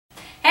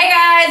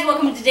guys,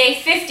 welcome to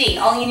day 50.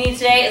 All you need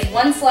today is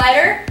one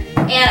slider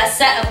and a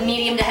set of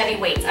medium to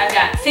heavy weights. I've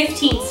got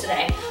 15s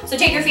today. So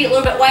take your feet a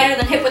little bit wider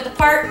than hip width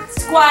apart,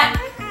 squat,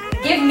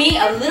 give me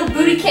a little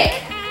booty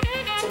kick.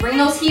 So bring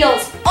those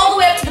heels all the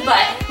way up to the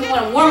butt. We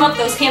want to warm up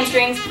those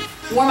hamstrings,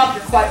 warm up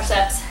your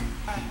quadriceps,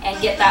 and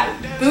get that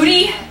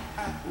booty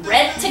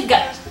ready to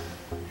go.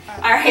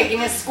 All right, give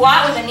me a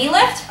squat with a knee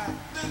lift.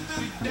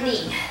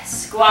 Knee,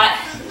 squat,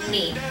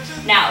 knee.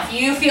 Now, if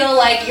you feel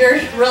like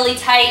you're really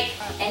tight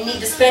and need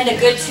to spend a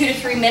good 2 to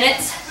 3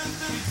 minutes,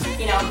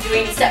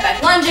 doing step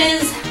back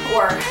lunges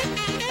or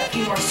a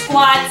few more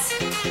squats,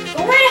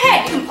 go right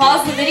ahead. You can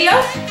pause the video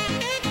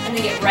and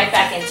then get right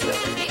back into it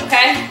with me,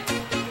 okay?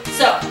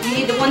 So, you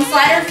need the one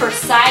slider for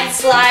side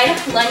slide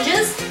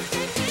lunges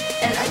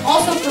and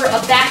also for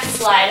a back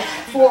slide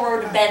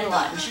forward bend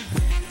lunge.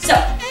 So,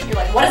 you're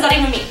like, what does that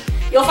even mean?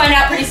 You'll find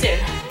out pretty soon.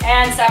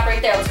 And stop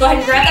right there. Let's go ahead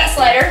and grab that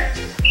slider.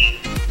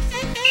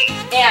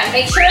 And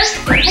make sure you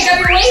pick up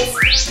your weights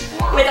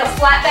with a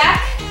flat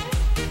back,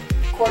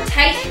 core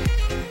tight,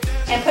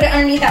 and put it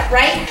underneath that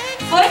right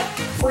foot.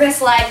 We're gonna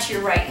slide to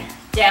your right.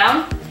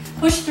 Down,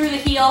 push through the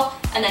heel,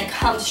 and then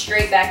come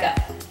straight back up.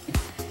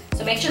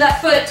 So make sure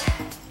that foot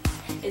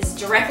is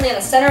directly in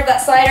the center of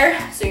that slider,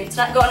 so it's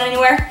not going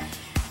anywhere.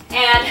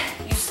 And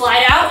you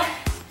slide out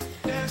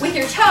with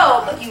your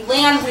toe, but you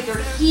land with your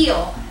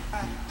heel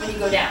when you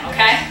go down,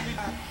 okay?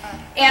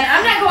 And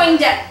I'm not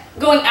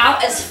going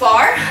out as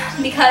far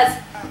because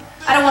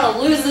I don't want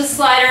to lose this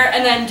slider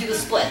and then do the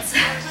splits.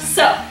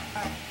 So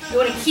you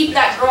want to keep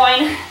that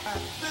groin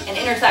and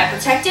inner thigh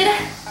protected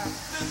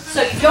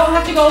so you don't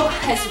have to go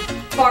as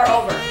far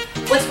over.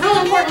 What's real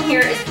important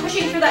here is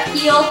pushing through that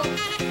heel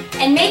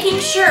and making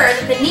sure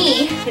that the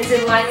knee is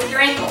in line with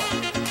your ankle.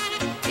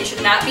 It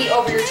should not be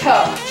over your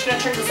toe. I'm just going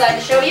to turn to the side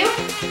to show you.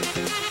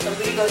 So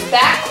booty goes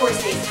back, core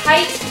stays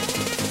tight,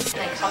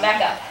 and then come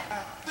back up.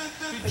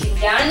 Pushing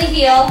down in the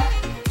heel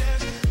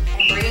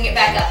and bringing it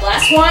back up.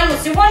 Last one,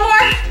 let's do one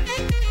more.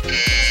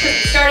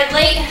 Started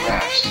late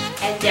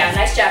and down.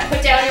 Nice job.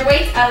 Put down your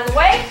weights out of the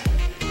way.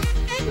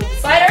 Move the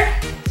slider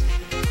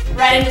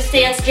right into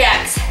stance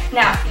jacks.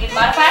 Now, if you need to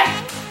modify,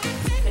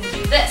 you can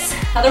do this.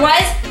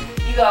 Otherwise,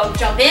 you go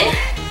jump in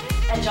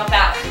and jump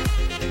out.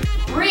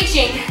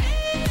 Reaching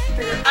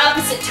for your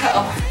opposite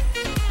toe.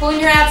 Pulling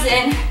your abs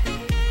in.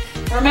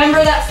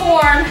 Remember that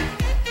form.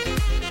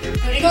 Your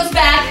booty goes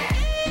back.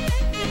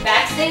 Your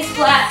back stays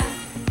flat.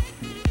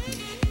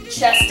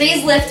 Chest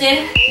stays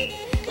lifted.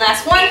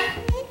 Last one.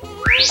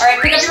 All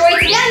right, pick up your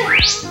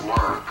weights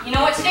again. You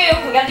know what to do.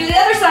 We gotta do the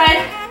other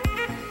side.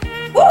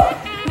 Woo!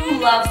 Who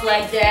loves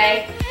leg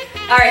day?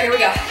 All right, here we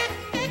go.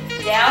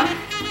 Down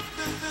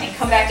and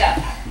come back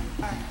up.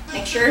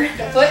 Make sure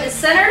the foot is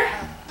centered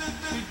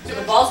so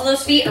the balls of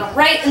those feet are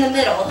right in the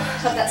middle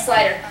of that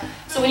slider.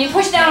 So when you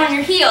push down on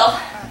your heel,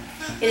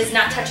 it is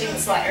not touching the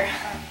slider.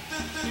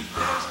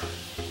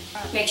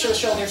 Make sure the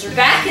shoulders are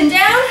back and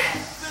down.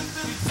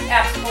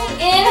 Abs pulled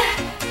in.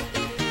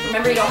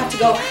 Remember, you don't have to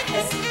go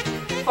as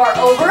far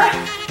over.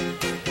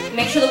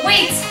 Make sure the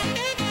weights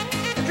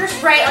are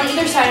just right on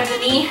either side of the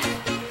knee.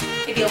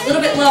 Maybe a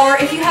little bit lower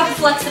if you have the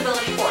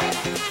flexibility for it.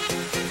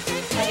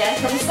 Again,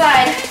 from the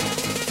side,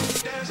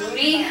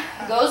 booty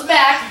goes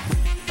back.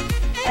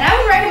 And I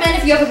would recommend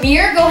if you have a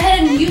mirror, go ahead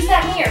and use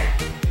that mirror.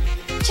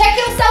 Check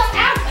yourself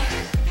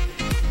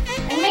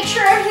out and make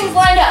sure everything's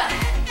lined up.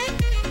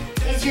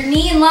 Is your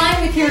knee in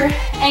line with your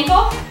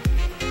ankle?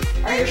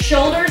 Are your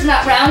shoulders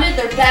not rounded?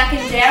 They're back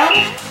and down.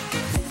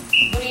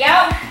 Booty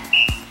out.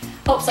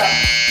 Hope so.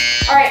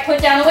 All right,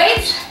 put down the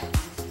weights.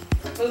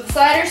 Move the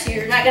slider so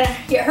you're not gonna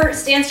get hurt.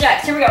 Stance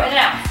jacks. Here we go, in and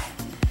out.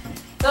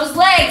 Those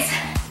legs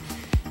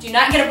do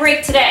not get a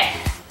break today.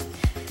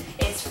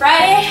 It's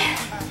Friday.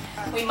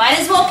 We might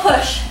as well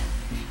push,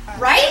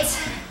 right?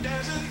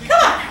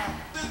 Come on.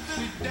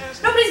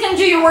 Nobody's gonna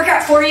do your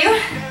workout for you.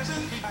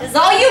 It's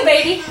all you,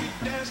 baby.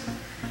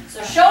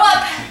 So show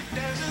up,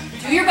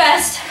 do your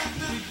best,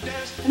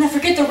 and then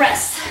forget the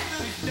rest.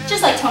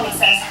 Just like Tony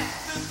says.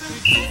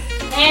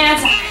 And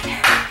stop right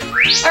there.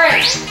 All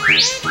right,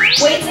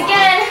 weights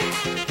again.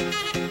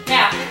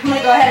 Now, I'm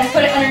gonna go ahead and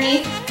put it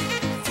underneath.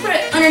 Let's put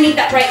it underneath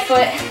that right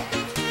foot.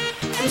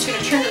 I'm just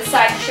gonna turn to the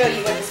side to show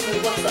you what this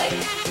move looks like.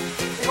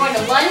 You're going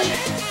to lunge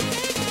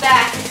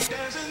back,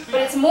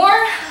 but it's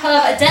more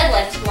of a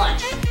deadlift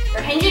lunge.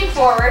 You're hinging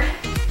forward,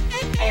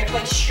 and you're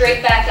going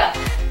straight back up.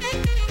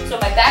 So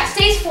my back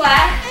stays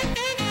flat.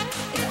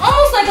 It's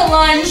almost like a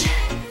lunge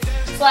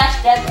slash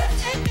deadlift.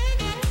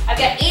 I've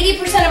got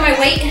 80% of my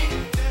weight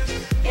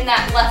in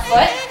that left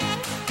foot.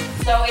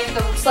 So if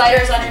the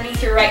slider is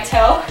underneath your right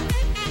toe,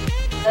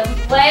 the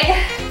leg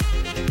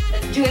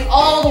that's doing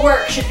all the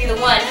work should be the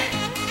one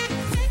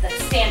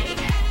that's standing.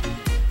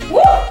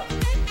 Woo!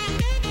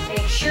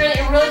 Make sure that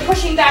you're really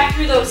pushing back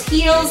through those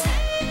heels.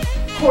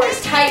 Core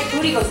is tight,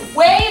 booty goes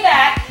way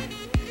back.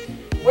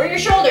 Where are your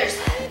shoulders?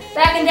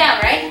 Back and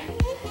down, right?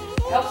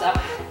 I hope so.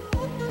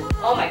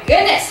 Oh my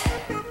goodness.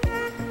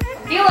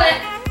 I'm feeling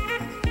it.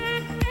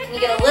 Can you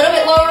get a little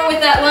bit lower with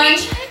that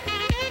lunge?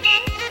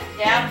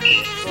 Down,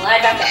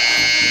 slide back up.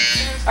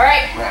 All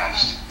right,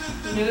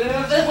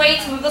 Move the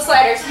weights, move the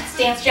sliders.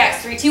 Stance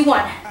jacks, 3, 2,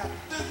 1.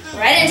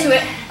 Right into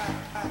it.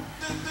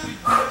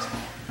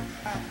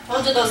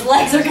 Told you those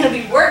legs are gonna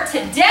be worked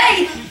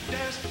today.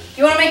 If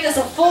you wanna make this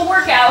a full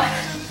workout,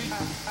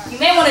 you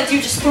may wanna do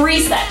just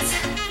 3 sets.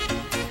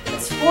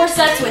 Because 4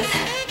 sets with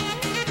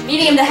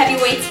medium to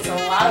heavy weights is a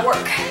lot of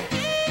work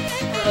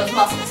for those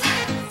muscles.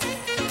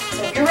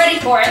 So if you're ready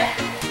for it,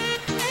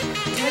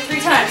 do it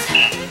 3 times.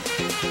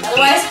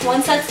 Otherwise,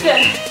 1 set's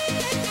good.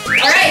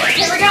 All right,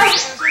 here we go.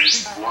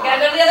 Gotta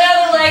go to the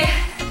other leg.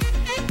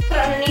 Put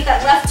it underneath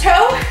that left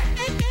toe.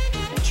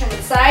 And turn to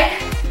the side.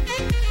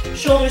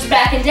 Shoulders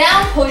back and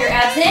down. Pull your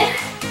abs in.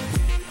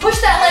 Push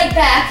that leg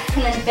back,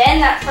 and then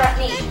bend that front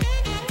knee.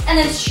 And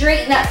then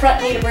straighten that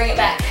front knee to bring it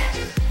back.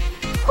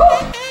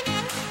 Whew.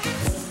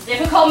 This is a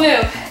difficult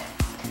move.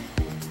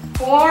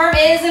 Form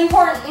is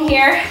important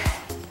here.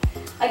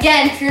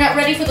 Again, if you're not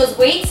ready for those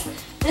weights,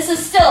 this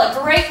is still a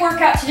great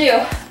workout to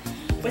do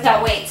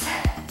without weights.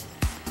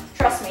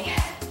 Trust me,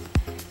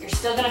 you're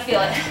still gonna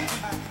feel it.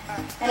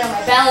 I know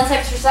my balance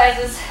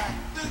exercises,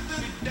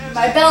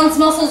 my balance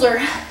muscles are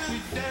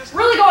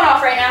really going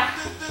off right now.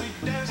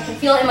 I can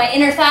feel it in my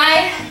inner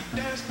thigh.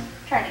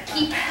 Trying to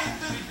keep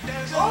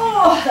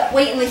that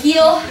weight in the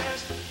heel.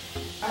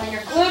 And then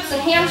your glutes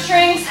and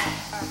hamstrings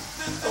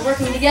are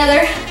working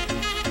together,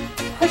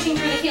 pushing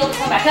through the heel to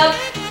come back up.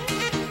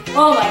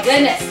 Oh my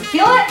goodness, you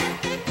feel it?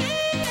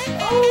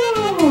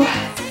 Ooh.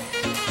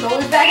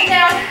 Shoulders back and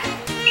down.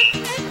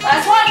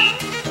 Last one.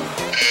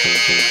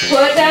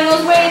 Put down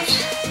those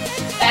weights.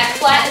 Back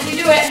flat as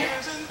you do it.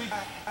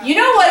 You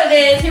know what it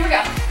is. Here we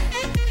go.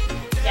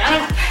 Down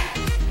and up.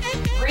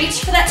 Reach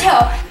for that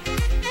toe.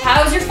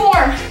 How's your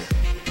form?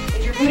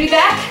 Is your booty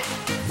back?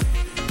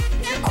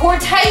 Is your core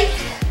tight?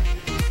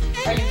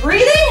 Are you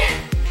breathing?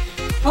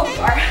 Hope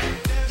you are.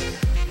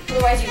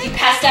 Otherwise you'd be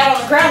passed out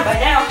on the ground by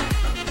now.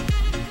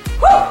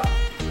 Whew.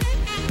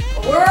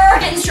 But we're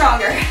getting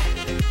stronger.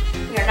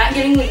 We are not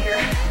getting weaker.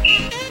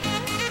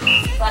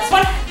 Last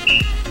one.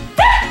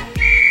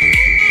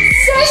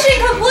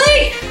 Session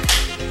complete.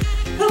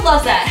 Who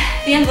loves that?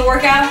 At the end of the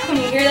workout, when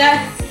you hear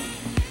that.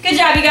 Good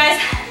job, you guys.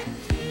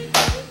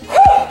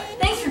 Whew.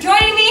 Thanks for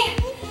joining me.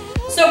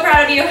 So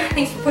proud of you.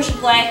 Thanks for push and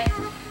play,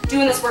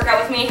 doing this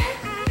workout with me.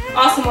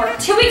 Awesome work.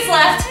 2 weeks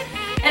left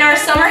in our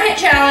summer HIIT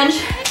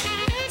challenge.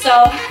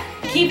 So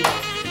keep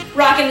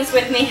rocking this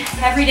with me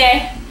every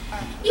day,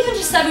 even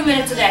just 7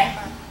 minutes a day.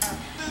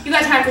 You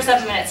got time for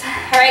 7 minutes.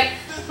 All right.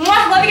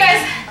 Mwah. Love you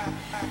guys.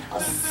 I'll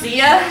see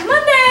ya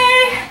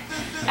Monday.